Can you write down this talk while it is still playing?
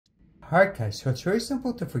Alright guys, so it's very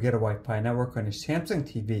simple to forget a Wi-Fi network on your Samsung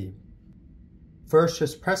TV. First,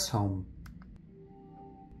 just press home.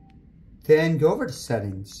 Then go over to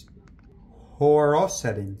settings, or all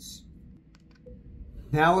settings.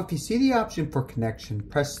 Now if you see the option for connection,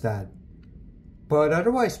 press that. But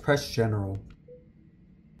otherwise press general.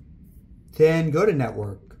 Then go to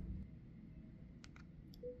network.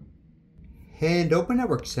 And open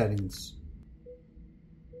network settings.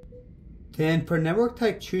 Then for network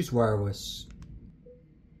type, choose wireless.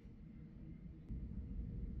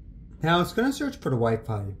 Now it's going to search for the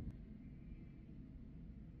Wi-Fi.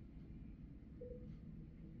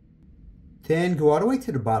 Then go all the way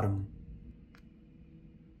to the bottom.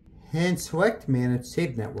 And select Manage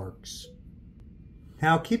Saved Networks.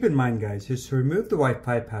 Now keep in mind guys, is to remove the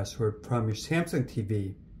Wi-Fi password from your Samsung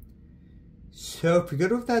TV. So if you're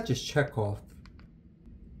good with that, just check off.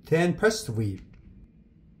 Then press delete.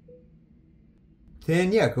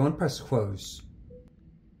 Then go and press close.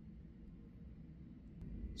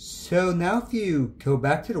 So now if you go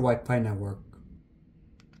back to the Wi-Fi network,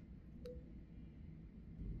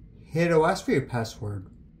 it'll ask for your password.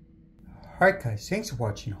 Alright guys, thanks for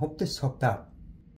watching. Hope this helped out.